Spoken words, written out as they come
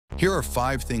Here are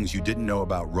 5 things you didn't know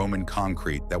about Roman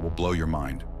concrete that will blow your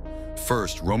mind.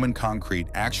 First, Roman concrete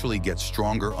actually gets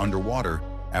stronger underwater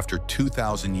after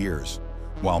 2,000 years,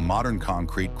 while modern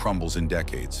concrete crumbles in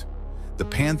decades. The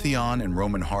Pantheon and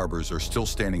Roman harbors are still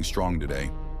standing strong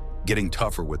today, getting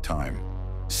tougher with time.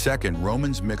 Second,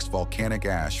 Romans mixed volcanic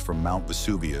ash from Mount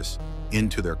Vesuvius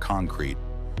into their concrete,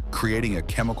 creating a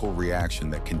chemical reaction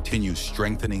that continues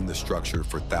strengthening the structure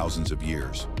for thousands of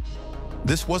years.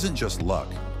 This wasn't just luck,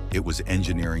 it was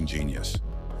engineering genius.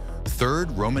 Third,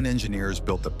 Roman engineers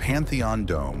built the Pantheon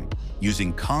dome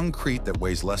using concrete that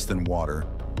weighs less than water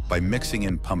by mixing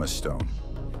in pumice stone.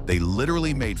 They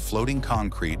literally made floating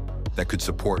concrete that could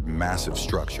support massive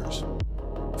structures.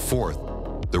 Fourth,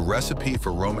 the recipe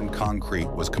for Roman concrete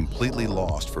was completely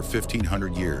lost for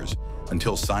 1,500 years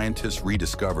until scientists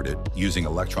rediscovered it using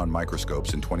electron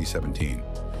microscopes in 2017.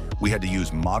 We had to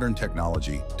use modern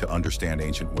technology to understand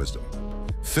ancient wisdom.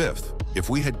 Fifth, if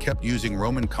we had kept using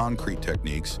Roman concrete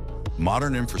techniques,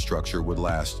 modern infrastructure would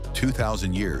last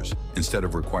 2,000 years instead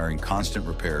of requiring constant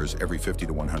repairs every 50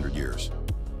 to 100 years.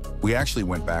 We actually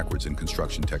went backwards in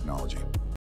construction technology.